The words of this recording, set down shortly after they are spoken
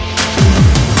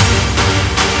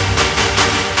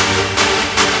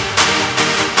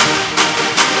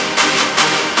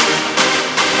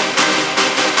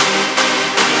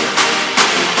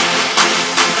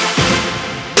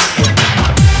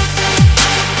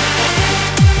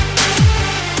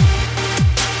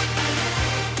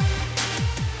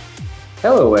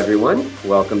Hello, everyone.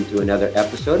 Welcome to another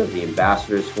episode of the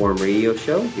Ambassadors Forum radio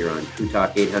show here on True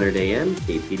Talk 800 AM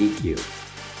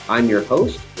KPDQ. I'm your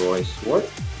host, Roy Swart,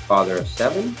 father of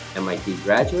 7, MIT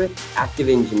graduate, active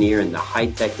engineer in the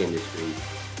high-tech industry,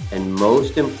 and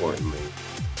most importantly,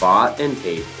 bought and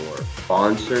paid for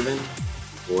bondservant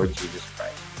for Jesus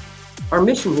Christ. Our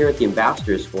mission here at the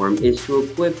Ambassadors Forum is to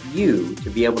equip you to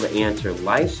be able to answer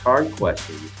life's hard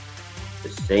questions the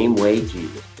same way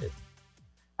Jesus did.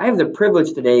 I have the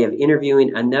privilege today of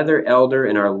interviewing another elder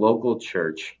in our local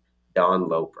church, Don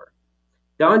Loper.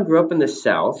 Don grew up in the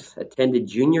South, attended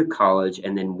junior college,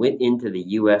 and then went into the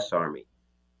U.S. Army.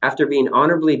 After being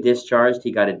honorably discharged,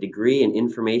 he got a degree in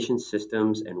information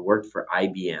systems and worked for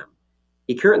IBM.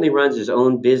 He currently runs his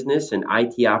own business and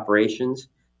IT operations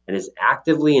and is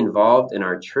actively involved in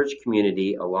our church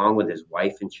community along with his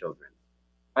wife and children.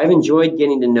 I've enjoyed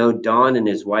getting to know Don and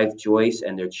his wife Joyce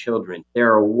and their children.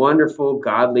 They're a wonderful,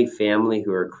 godly family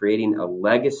who are creating a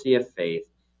legacy of faith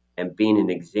and being an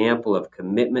example of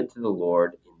commitment to the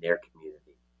Lord in their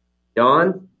community.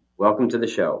 Don, welcome to the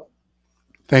show.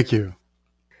 Thank you.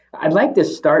 I'd like to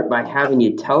start by having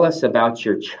you tell us about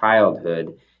your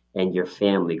childhood and your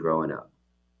family growing up.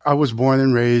 I was born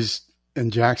and raised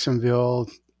in Jacksonville,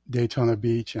 Daytona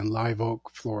Beach, and Live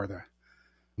Oak, Florida.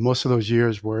 Most of those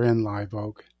years were in Live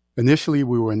Oak. Initially,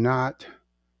 we were not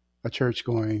a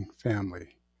church-going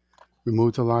family. We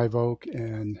moved to Live Oak,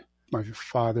 and my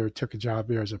father took a job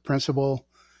there as a principal,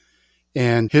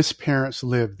 and his parents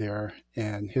lived there,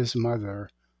 and his mother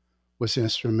was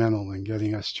instrumental in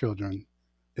getting us children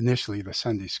initially to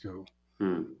Sunday school.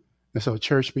 And so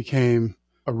church became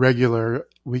a regular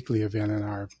weekly event in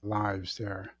our lives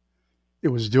there. It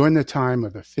was during the time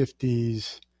of the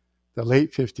 50s, the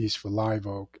late 50s for Live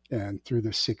Oak, and through the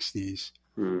 60s,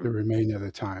 the remainder of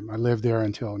the time. I lived there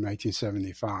until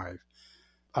 1975.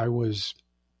 I was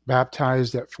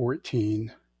baptized at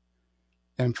 14,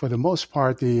 and for the most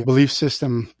part, the belief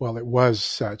system, well, it was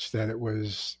such that it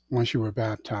was once you were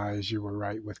baptized, you were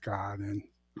right with God and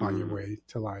on your way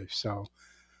to life. So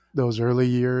those early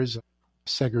years,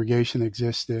 segregation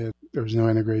existed. There was no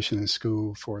integration in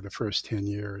school for the first 10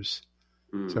 years.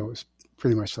 So it was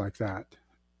pretty much like that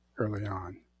early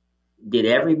on. Did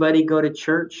everybody go to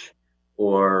church,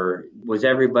 or was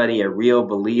everybody a real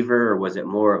believer, or was it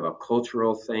more of a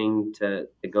cultural thing to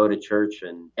go to church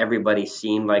and everybody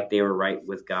seemed like they were right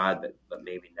with God, but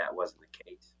maybe that wasn't the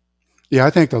case? Yeah, I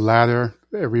think the latter.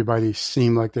 Everybody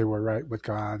seemed like they were right with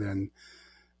God. And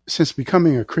since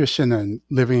becoming a Christian and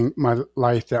living my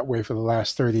life that way for the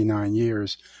last 39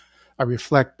 years, I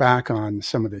reflect back on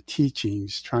some of the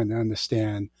teachings, trying to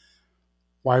understand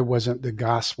why wasn't the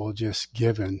gospel just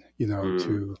given,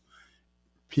 to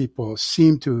people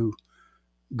seem to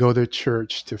go to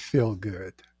church to feel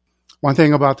good. One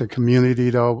thing about the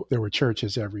community, though, there were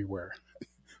churches everywhere.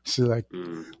 So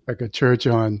like a church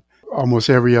on almost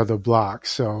every other block.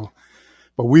 So,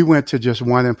 but we went to just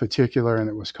one in particular, and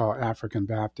it was called African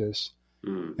Baptist.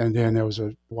 And then there was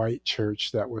a white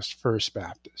church that was First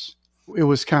Baptist. It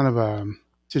was kind of a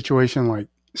situation like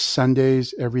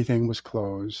Sundays, everything was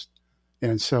closed.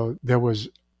 And so there was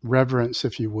reverence,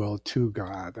 if you will, to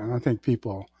God. I don't think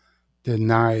people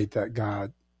denied that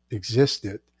God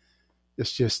existed.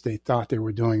 It's just they thought they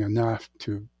were doing enough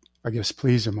to, I guess,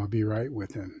 please him or be right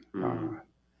with him.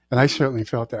 And I certainly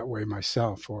felt that way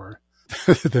myself for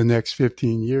the next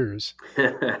 15 years.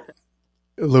 A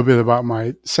little bit about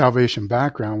my salvation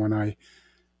background.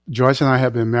 Joyce and I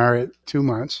have been married 2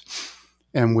 months.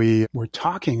 And we were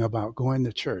talking about going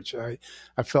to church. I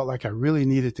felt like I really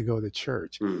needed to go to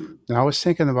church. And I was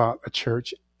thinking about a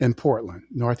church in Portland,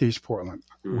 Northeast Portland.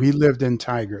 We lived in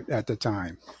Tigard at the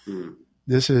time.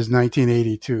 This is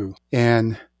 1982.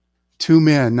 And 2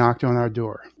 men knocked on our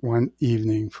door one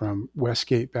evening from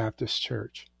Westgate Baptist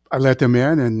Church. I let them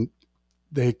in, and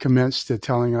they commenced to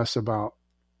telling us about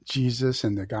Jesus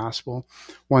and the gospel.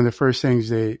 One of the first things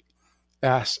they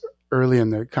asked early in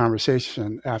the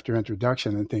conversation after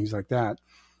introduction and things like that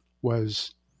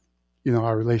was,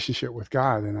 our relationship with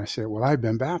God. And I said, well, I've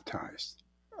been baptized.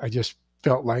 I just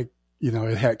felt like,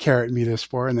 it had carried me this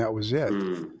far, and that was it.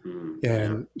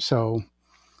 And so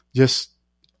just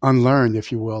unlearned,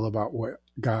 if you will, about what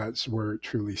God's word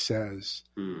truly says.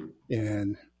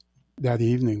 And that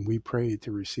evening we prayed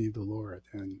to receive the Lord.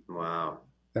 And wow,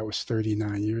 that was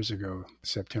 39 years ago,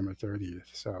 September 30th.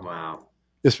 So wow,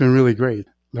 it's been really great.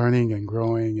 Learning and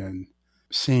growing and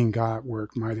seeing God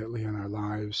work mightily in our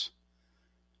lives.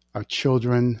 Our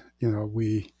children, you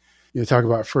talk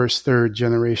about first, third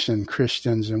generation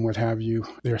Christians and what have you,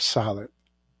 they're solid.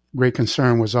 Great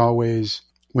concern was always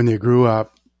when they grew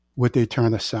up, would they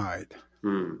turn aside?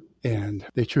 And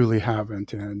they truly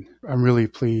haven't. And I'm really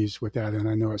pleased with that. And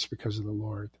I know it's because of the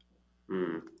Lord.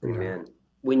 Yeah. Amen.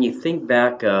 When you think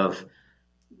back of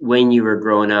when you were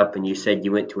growing up and you said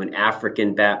you went to an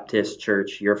African Baptist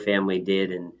church, your family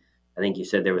did, and I think you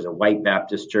said there was a white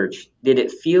Baptist church. Did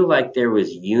it feel like there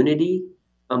was unity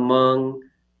among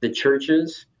the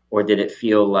churches, or did it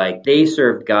feel like they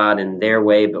served God in their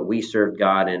way, but we served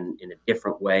God in a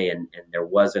different way, and there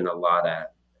wasn't a lot of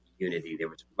unity? There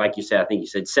was, like you said, I think you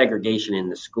said segregation in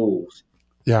the schools.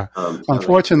 Yeah. Sounds like segregation in the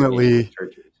Unfortunately,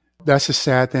 churches. that's the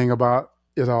sad thing about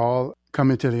it all,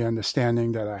 coming to the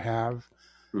understanding that I have.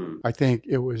 I think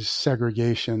it was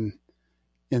segregation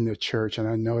in the church, and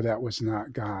I know that was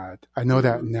not God. I know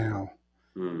that now.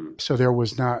 So there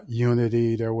was not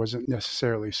unity. There wasn't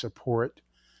necessarily support.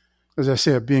 As I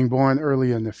said, being born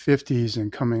early in the 50s and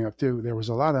coming up through, there was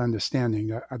a lot of understanding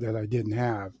that I didn't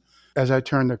have. As I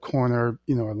turned the corner,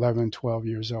 11, 12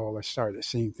 years old, I started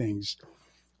seeing things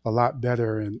a lot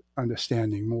better and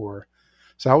understanding more.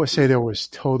 So I would say there was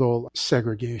total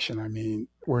segregation. I mean,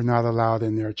 we're not allowed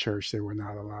in their church. They were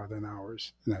not allowed in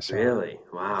ours. And that's Really?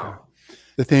 how, Wow. yeah.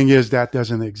 The thing is, that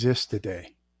doesn't exist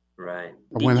today. Right.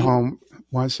 I went home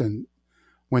once and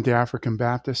went to African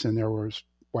Baptist, and there was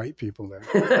white people there.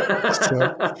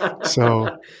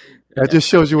 So that just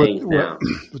shows you what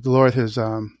the Lord has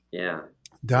done.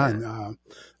 Yeah.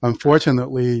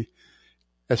 Unfortunately,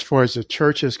 as far as the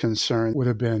church is concerned, it would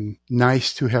have been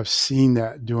nice to have seen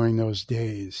that during those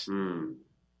days,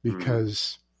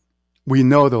 because we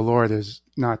know the Lord is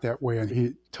not that way, and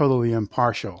He's totally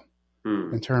impartial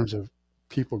in terms of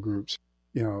people groups.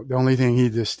 The only thing He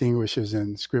distinguishes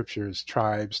in Scripture is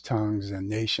tribes, tongues, and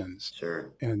nations.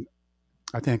 Sure. And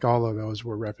I think all of those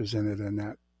were represented in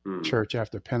that church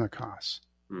after Pentecost.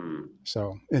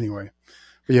 So anyway,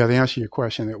 but yeah, to answer your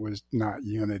question, it was not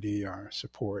unity or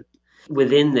support.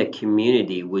 Within the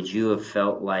community, would you have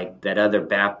felt like that other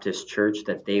Baptist church,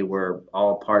 that they were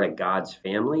all part of God's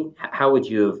family? How would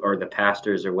you have, or the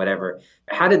pastors or whatever,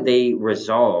 how did they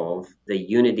resolve the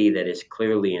unity that is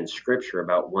clearly in Scripture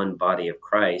about one body of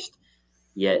Christ,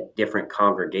 yet different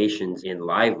congregations in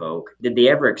Live Oak? Did they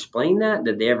ever explain that?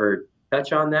 Did they ever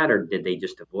touch on that, or did they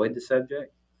just avoid the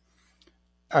subject?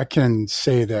 I can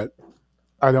say that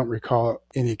I don't recall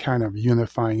any kind of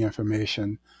unifying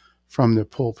information from the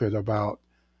pulpit about,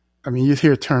 you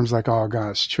hear terms like all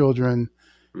God's children.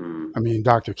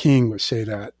 Dr. King would say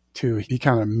that too. He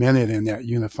kind of meant it in that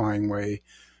unifying way,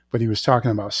 but he was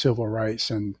talking about civil rights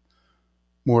and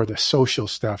more the social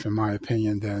stuff, in my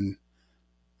opinion, than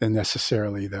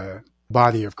necessarily the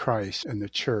body of Christ and the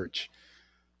church.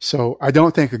 So I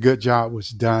don't think a good job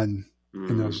was done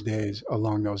in those days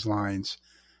along those lines.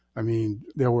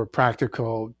 There were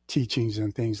practical teachings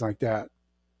and things like that,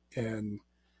 and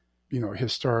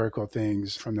historical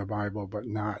things from the Bible, but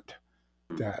not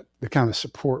that the kind of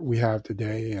support we have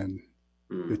today, and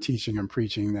the teaching and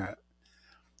preaching that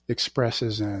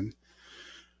expresses and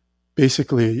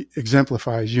basically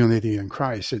exemplifies unity in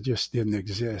Christ. It just didn't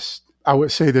exist. I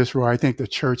would say this, Roy, I think the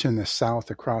church in the South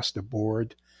across the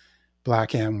board,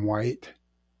 black and white,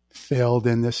 failed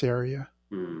in this area.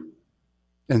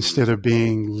 Instead of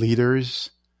being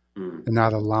leaders and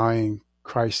not allowing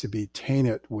Christ to be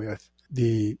tainted with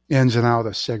the ins and outs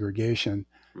of segregation,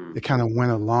 it kind of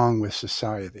went along with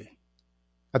society.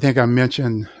 I think I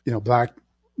mentioned, black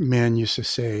men used to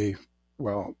say,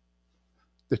 well,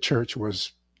 the church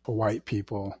was for white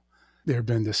people. There have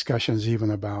been discussions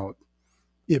even about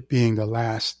it being the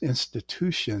last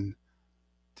institution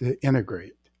to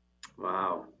integrate.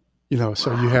 Wow.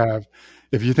 So you have,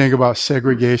 if you think about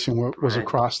segregation, what was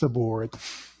across the board.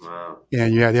 Wow.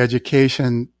 And you had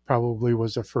education probably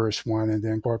was the first one, and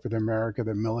then corporate America,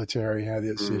 the military had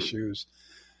its issues.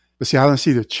 But see, I don't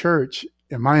see the church,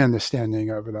 in my understanding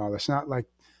of it all, it's not like,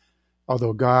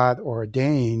 although God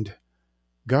ordained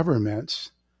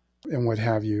governments and what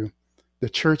have you, the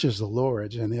church is the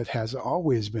Lord's, and it has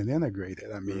always been integrated.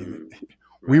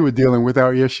 We were dealing with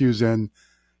our issues in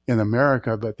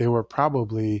America, but they were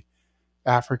probably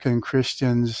African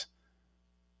Christians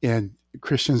and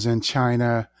Christians in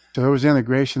China. So there was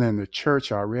integration in the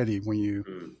church already when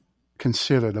you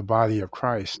consider the body of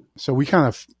Christ. So we kind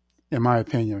of, in my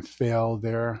opinion, failed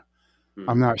there.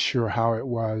 I'm not sure how it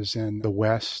was in the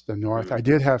West, the North. I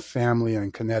did have family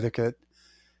in Connecticut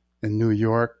and New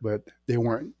York, but they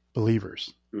weren't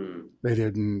believers. They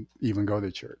didn't even go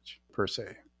to church, per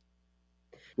se.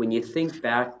 When you think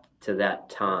back to that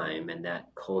time and that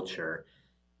culture,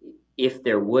 if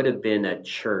there would have been a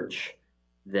church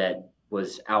that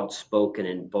was outspoken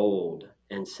and bold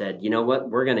and said, you know what,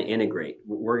 we're going to integrate,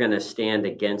 we're going to stand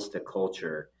against the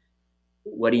culture,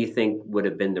 What do you think would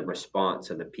have been the response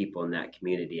of the people in that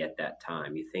community at that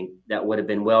time? You think that would have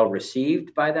been well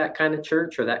received by that kind of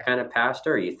church or that kind of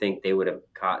pastor? Or you think they would have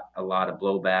caught a lot of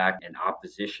blowback and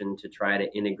opposition to try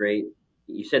to integrate?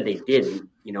 You said they didn't.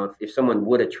 If someone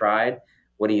would have tried,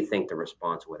 what do you think the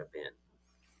response would have been?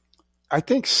 I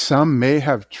think some may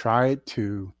have tried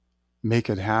to make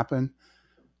it happen,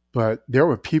 but there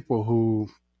were people who,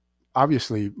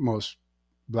 obviously, most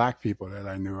black people that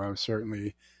I knew of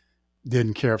certainly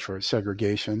didn't care for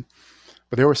segregation,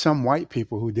 but there were some white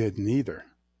people who didn't either.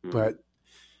 Mm. But,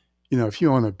 if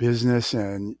you own a business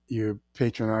and you're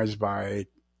patronized by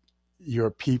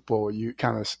your people, you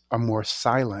kind of are more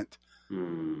silent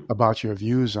about your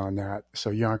views on that. So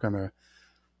you aren't going to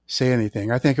say anything.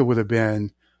 I think it would have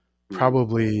been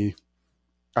probably,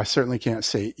 I certainly can't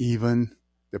say even,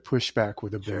 the pushback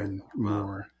would have been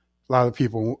more. A lot of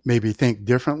people maybe think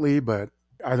differently, but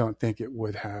I don't think it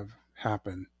would have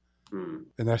happened. And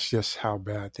that's just how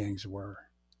bad things were.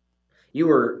 You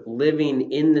were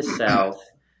living in the South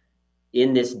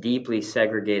in this deeply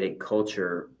segregated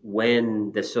culture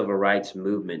when the civil rights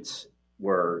movements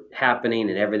were happening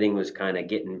and everything was kind of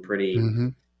getting pretty,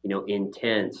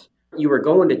 intense. You were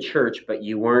going to church, but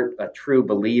you weren't a true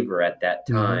believer at that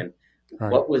time.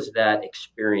 Right. What was that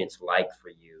experience like for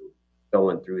you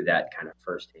going through that kind of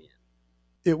firsthand?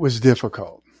 It was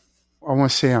difficult. I want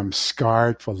to say I'm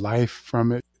scarred for life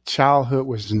from it. Childhood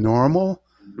was normal,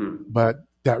 but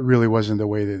that really wasn't the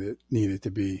way that it needed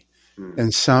to be.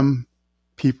 And some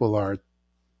people are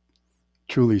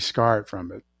truly scarred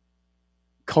from it.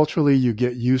 Culturally, you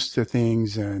get used to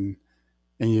things and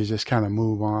you just kind of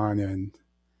move on and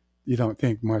you don't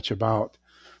think much about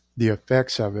the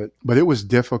effects of it. But it was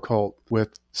difficult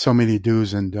with so many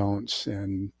do's and don'ts.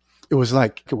 And it was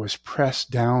like it was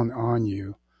pressed down on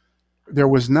you. There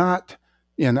was not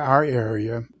in our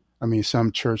area. I mean,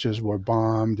 some churches were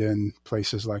bombed in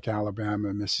places like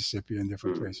Alabama, Mississippi, and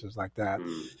different places like that.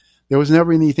 There was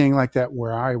never anything like that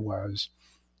where I was,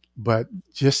 but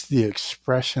just the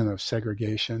expression of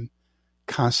segregation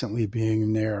constantly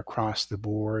being there across the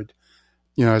board.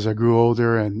 As I grew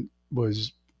older and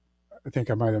I think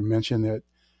I might have mentioned that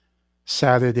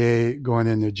Saturday going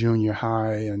into junior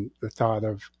high and the thought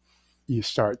of you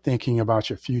start thinking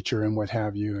about your future and what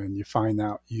have you, and you find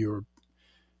out you're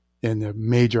in the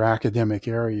major academic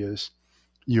areas,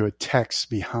 you're texts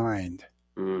behind,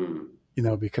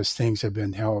 because things have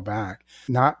been held back,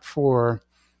 not for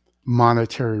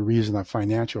monetary reason or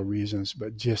financial reasons,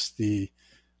 but just the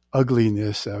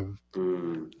ugliness of,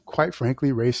 quite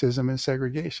frankly, racism and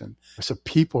segregation. It's a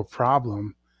people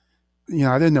problem.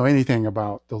 I didn't know anything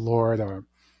about the Lord or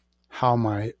how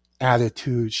my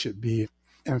attitude should be,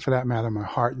 and for that matter, my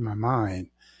heart and my mind.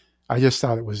 I just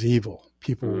thought it was evil.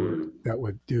 People that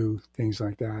would do things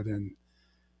like that. And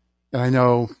I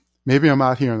know maybe I'm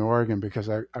out here in Oregon because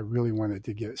I really wanted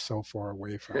to get so far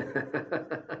away from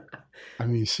it. I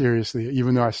mean, seriously,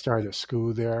 even though I started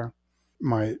school there,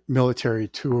 my military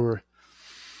tour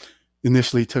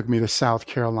initially took me to South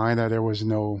Carolina. There was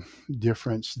no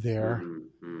difference there.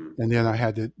 And then I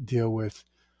had to deal with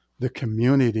the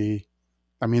community.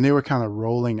 I mean, they were kind of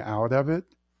rolling out of it,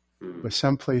 but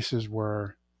some places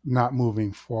were not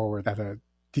moving forward at a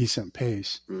decent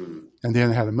pace. And then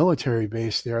I had a military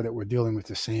base there that were dealing with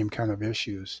the same kind of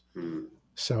issues.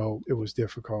 So it was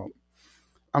difficult.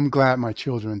 I'm glad my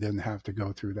children didn't have to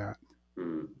go through that.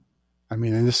 I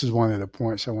mean, and this is one of the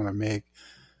points I want to make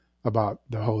about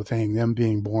the whole thing, them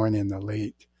being born in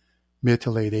the mid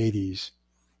to late 80s.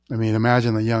 I mean,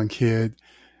 imagine a young kid,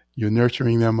 you're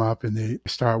nurturing them up and they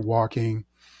start walking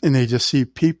and they just see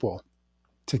people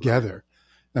together.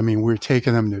 I mean, we're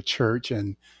taking them to church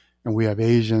and we have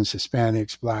Asians,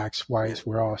 Hispanics, blacks, whites.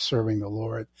 We're all serving the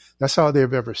Lord. That's all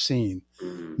they've ever seen.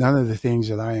 None of the things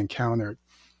that I encountered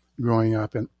growing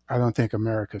up, and I don't think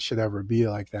America should ever be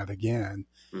like that again.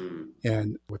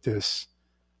 And with this,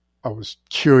 I was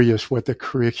curious what the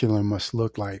curriculum must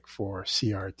look like for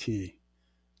CRT.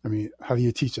 I mean, how do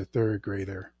you teach a third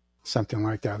grader something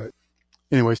like that?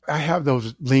 Anyways, I have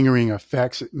those lingering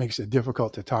effects. It makes it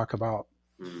difficult to talk about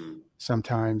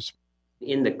sometimes.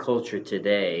 In the culture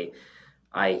today,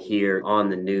 I hear on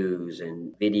the news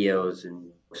and videos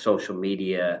and social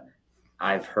media,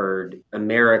 I've heard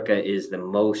America is the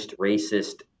most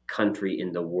racist country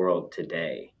in the world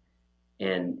today.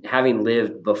 And having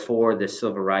lived before the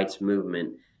civil rights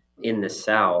movement in the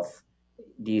South,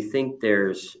 do you think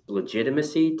there's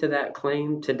legitimacy to that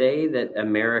claim today, that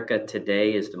America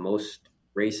today is the most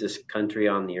racist country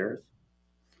on the earth?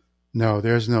 No,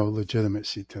 there's no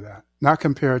legitimacy to that. Not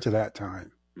compared to that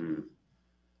time.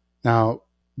 Now,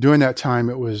 during that time,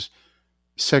 it was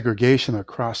segregation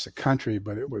across the country,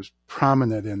 but it was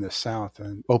prominent in the South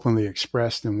and openly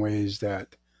expressed in ways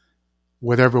that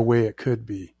whatever way it could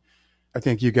be. I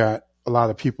think you got a lot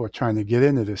of people trying to get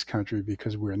into this country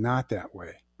because we're not that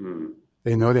way. Mm.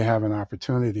 They know they have an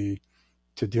opportunity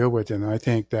to deal with it. And I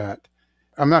think that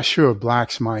I'm not sure of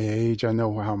blacks my age. I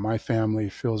know how my family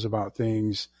feels about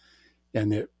things,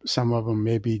 and that some of them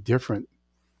may be different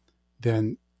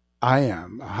than I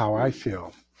am, how I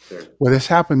feel. Sure. What has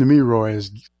happened to me, Roy,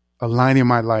 is aligning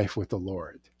my life with the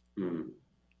Lord. Mm.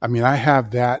 I mean, I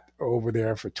have that over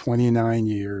there for 29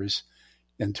 years,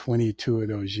 and 22 of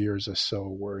those years or so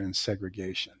were in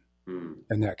segregation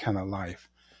and that kind of life.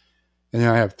 And then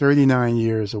I have 39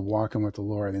 years of walking with the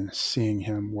Lord and seeing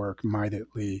him work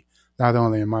mightily, not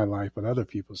only in my life, but other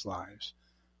people's lives,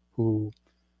 who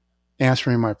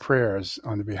answering my prayers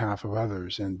on the behalf of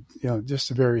others, and, just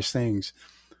the various things,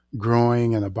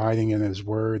 growing and abiding in his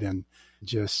word, and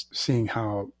just seeing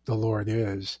how the Lord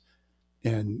is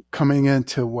and coming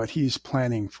into what he's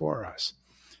planning for us.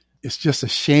 It's just a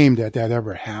shame that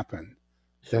ever happened,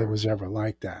 that it was ever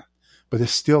like that. But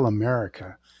it's still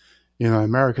America.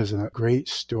 America's a great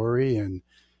story. And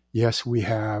yes, we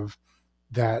have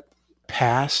that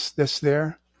past that's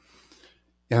there.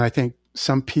 And I think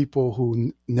some people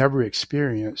who never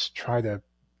experienced try to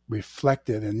reflect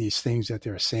it in these things that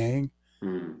they're saying.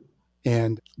 Mm.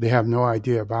 And they have no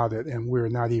idea about it. And we're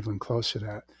not even close to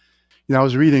that. I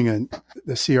was reading in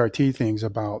the CRT things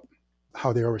about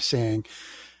how they were saying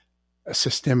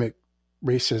systemic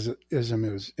racism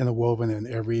is interwoven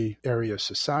in every area of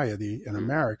society in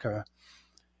America.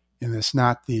 And it's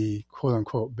not the quote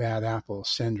unquote bad apple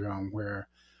syndrome where,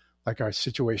 like our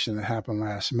situation that happened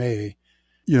last May,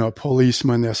 a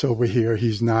policeman that's over here,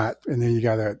 he's not. And then you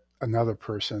got another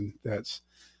person that's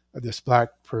this black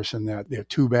person that they're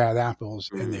two bad apples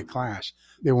and they clash.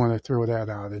 They want to throw that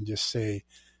out and just say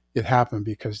it happened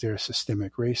because there's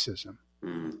systemic racism.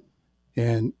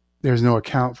 And there's no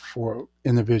account for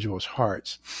individuals'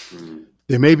 hearts.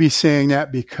 They may be saying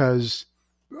that because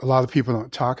a lot of people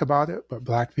don't talk about it, but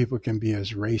black people can be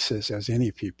as racist as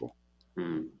any people.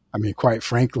 I mean, quite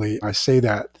frankly, I say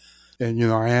that, and,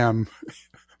 I am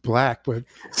black, but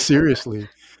seriously,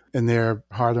 and they're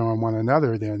harder on one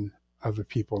another than other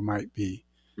people might be.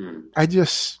 I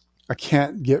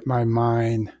can't get my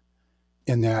mind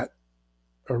in that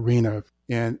arena.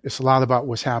 And it's a lot about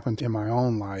what's happened in my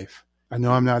own life. I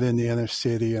know I'm not in the inner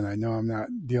city, and I know I'm not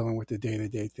dealing with the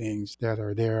day-to-day things that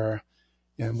are there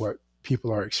and what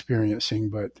people are experiencing,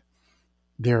 but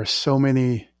there are so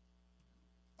many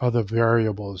other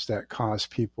variables that cause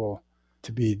people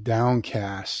to be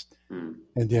downcast, and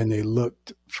then they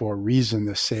looked for a reason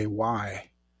to say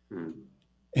why.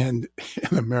 And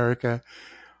in America,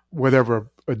 whatever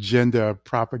agenda,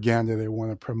 propaganda they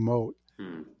want to promote,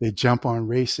 they jump on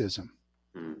racism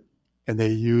and they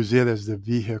use it as the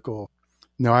vehicle.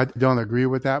 No, I don't agree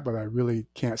with that, but I really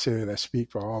can't say that I speak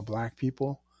for all black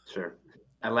people. Sure.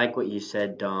 I like what you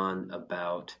said, Don,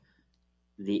 about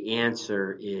the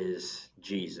answer is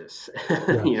Jesus.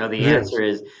 Yeah, The answer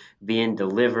is being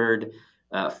delivered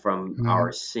from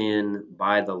our sin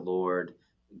by the Lord.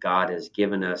 God has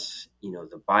given us,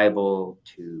 the Bible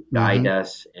to guide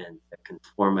us and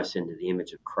conform us into the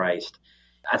image of Christ.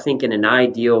 I think in an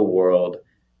ideal world,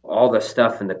 all the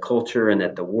stuff in the culture and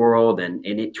that the world and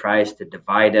it tries to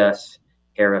divide us,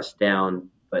 tear us down.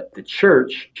 But the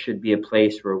church should be a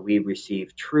place where we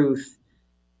receive truth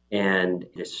and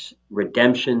this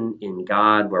redemption in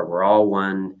God, where we're all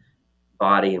one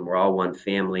body and we're all one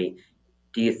family.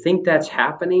 Do you think that's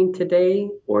happening today?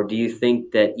 Or do you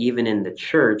think that even in the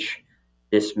church,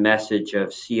 this message of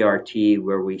CRT,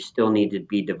 where we still need to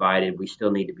be divided, we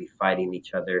still need to be fighting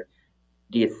each other,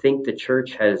 do you think the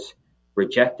church has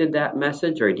rejected that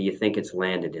message, or do you think it's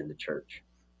landed in the church?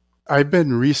 I've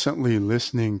been recently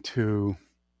listening to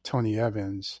Tony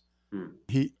Evans.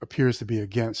 He appears to be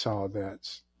against all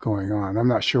that's going on. I'm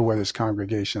not sure what his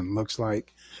congregation looks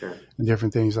like and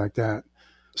different things like that.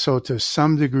 So to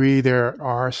some degree, there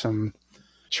are some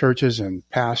churches and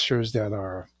pastors that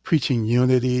are preaching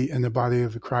unity in the body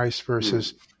of Christ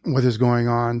versus what is going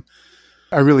on.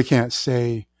 I really can't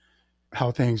say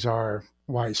how things are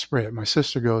widespread. My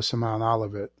sister goes to Mount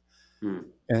Olivet,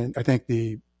 and I think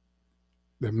the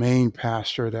main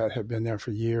pastor that had been there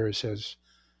for years has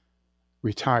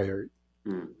retired.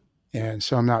 And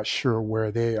so I'm not sure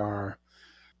where they are.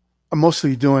 I'm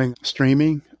mostly doing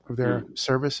streaming of their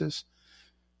services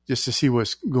just to see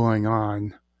what's going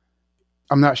on.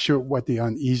 I'm not sure what the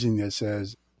uneasiness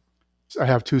is. I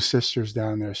have two sisters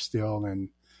down there still, and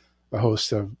a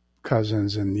host of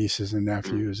cousins and nieces and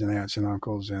nephews and aunts and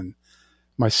uncles. And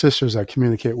my sisters I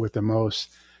communicate with the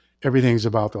most, everything's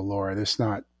about the Lord. It's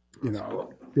not,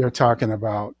 they're talking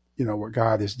about, what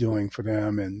God is doing for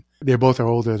them. And they both are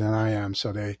older than I am.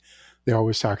 So they're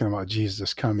always talking about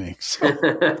Jesus coming. So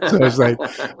it's like,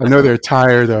 I know they're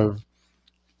tired of,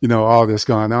 all this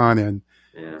going on. And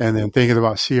then thinking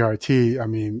about CRT, I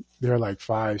mean, they're like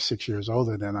 5-6 years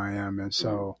older than I am. And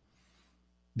so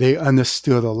they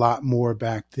understood a lot more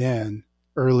back then,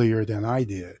 earlier than I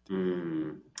did.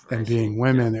 And being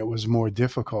women, it was more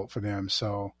difficult for them.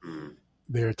 So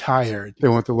they're tired. They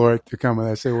want the Lord to come. And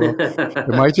I say, well, it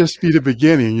might just be the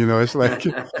beginning. It's like,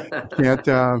 you can't.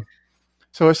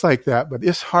 So it's like that. But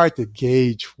it's hard to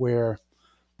gauge where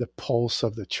the pulse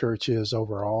of the church is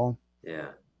overall. Yeah.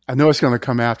 I know it's going to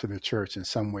come after the church in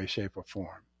some way, shape, or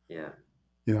form. Yeah.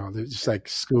 There's just like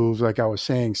schools, like I was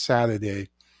saying Saturday,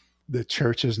 the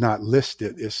church is not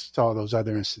listed. It's all those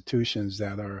other institutions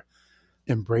that are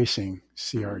embracing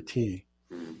CRT.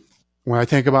 When I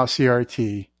think about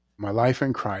CRT, my life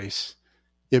in Christ,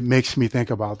 it makes me think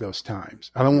about those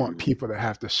times. I don't want people to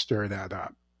have to stir that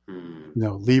up.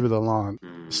 Leave it alone.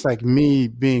 It's like me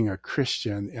being a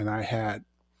Christian, and I had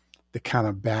the kind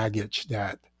of baggage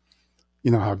that,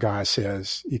 how God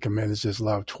says he commends his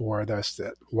love toward us,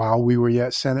 that while we were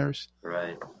yet sinners,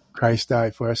 right, Christ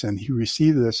died for us, and he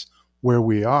received us where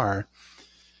we are.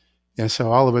 And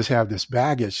so all of us have this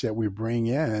baggage that we bring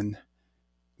in.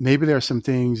 Maybe there are some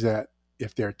things that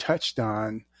if they're touched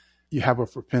on, you have a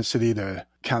propensity to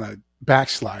kind of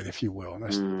backslide, if you will.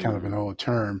 That's kind of an old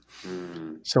term.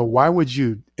 So why would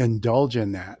you indulge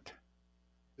in that?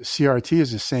 The CRT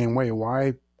is the same way.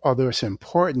 Why, although it's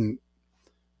important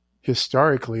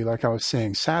historically, like I was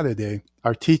saying Saturday,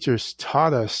 our teachers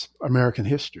taught us American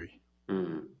history.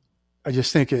 I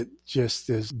just think it just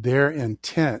is their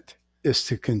intent is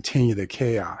to continue the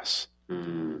chaos.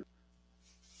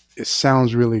 It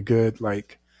sounds really good,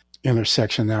 like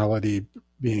intersectionality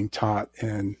being taught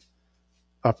in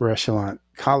upper echelon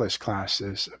college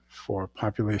classes for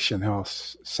population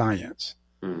health science,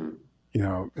 and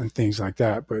things like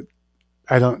that. But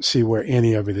I don't see where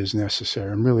any of it is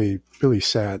necessary. I'm really, really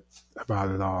sad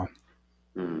about it all.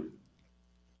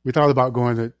 We thought about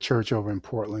going to church over in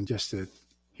Portland just to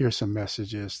hear some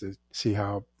messages, to see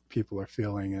how people are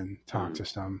feeling and talk to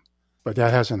some. But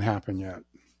that hasn't happened yet.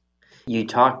 You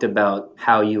talked about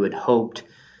how you had hoped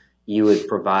you would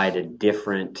provide a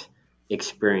different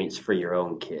experience for your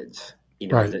own kids,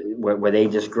 right. Where they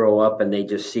just grow up and they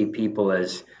just see people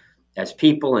as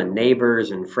people and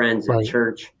neighbors and friends at right.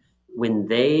 church. When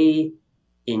they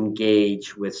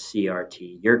engage with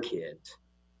CRT, your kids,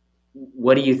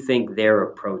 what do you think their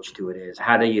approach to it is?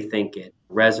 How do you think it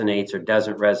resonates or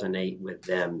doesn't resonate with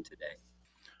them today?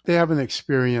 They haven't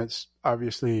experienced,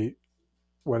 obviously,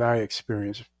 what I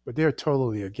experienced, but they're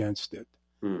totally against it.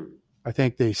 I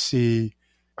think they see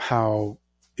how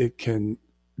it can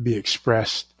be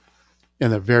expressed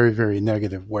in a very, very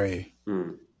negative way.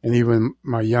 And even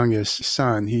my youngest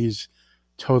son, he's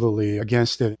totally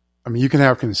against it. I mean, you can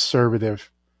have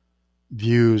conservative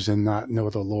views and not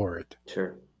know the Lord.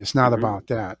 Sure. It's not about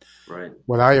that. Right.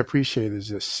 What I appreciate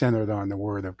is it's centered on the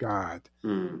Word of God,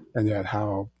 and that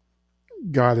how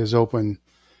God has opened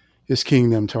his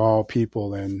kingdom to all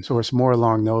people. And so it's more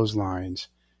along those lines.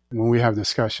 When we have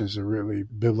discussions of really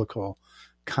biblical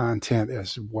content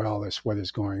as well as what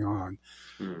is going on.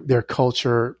 Their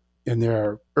culture in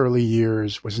their early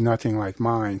years was nothing like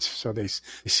mine. So they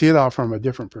see it all from a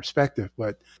different perspective,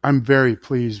 but I'm very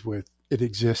pleased with it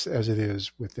exists as it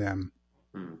is with them.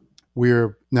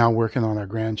 We're now working on our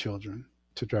grandchildren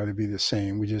to try to be the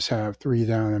same. We just have 3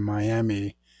 down in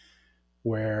Miami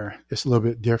where it's a little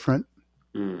bit different,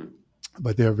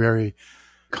 but they're very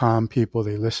calm people.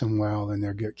 They listen well and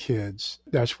they're good kids.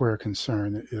 That's where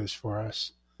concern is for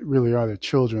us. It really are the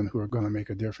children who are going to make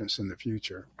a difference in the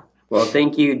future. Well,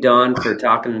 thank you, Don, for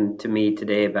talking to me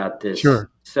today about this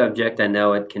subject. I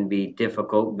know it can be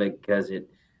difficult because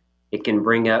it can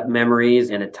bring up memories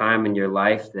in a time in your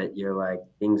life that you're like,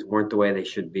 things weren't the way they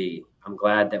should be. I'm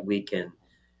glad that we can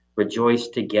rejoice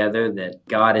together that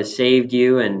God has saved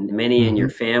you and many in your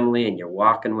family, and you're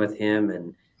walking with him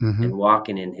and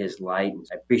walking in his light.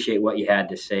 I appreciate what you had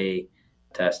to say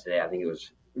to us today. I think it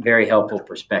was very helpful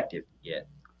perspective to get.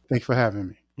 Thanks for having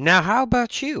me. Now, how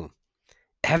about you?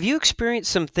 Have you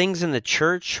experienced some things in the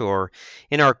church or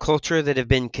in our culture that have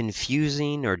been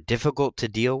confusing or difficult to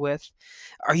deal with?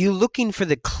 Are you looking for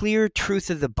the clear truth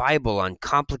of the Bible on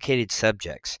complicated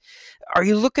subjects? Are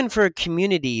you looking for a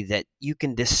community that you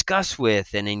can discuss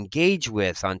with and engage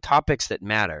with on topics that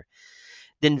matter?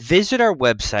 then visit our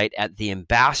website at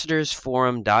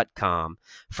theambassadorsforum.com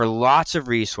for lots of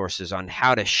resources on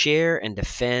how to share and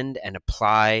defend and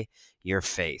apply your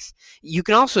faith. You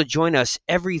can also join us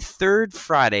every third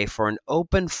Friday for an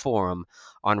open forum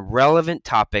on relevant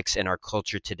topics in our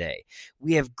culture today.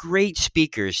 We have great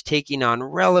speakers taking on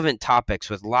relevant topics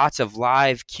with lots of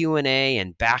live Q&A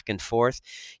and back and forth.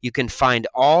 You can find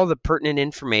all the pertinent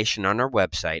information on our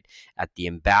website at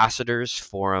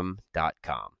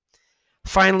theambassadorsforum.com.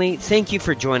 Finally, thank you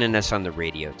for joining us on the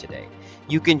radio today.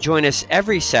 You can join us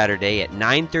every Saturday at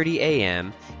 9:30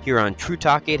 a.m. here on True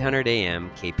Talk 800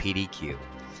 AM KPDQ.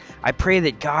 I pray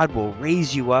that God will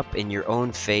raise you up in your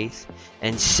own faith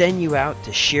and send you out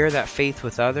to share that faith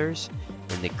with others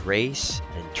in the grace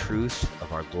and truth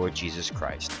of our Lord Jesus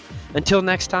Christ. Until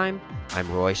next time,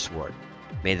 I'm Roy Swart.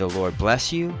 May the Lord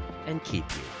bless you and keep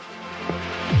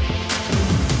you.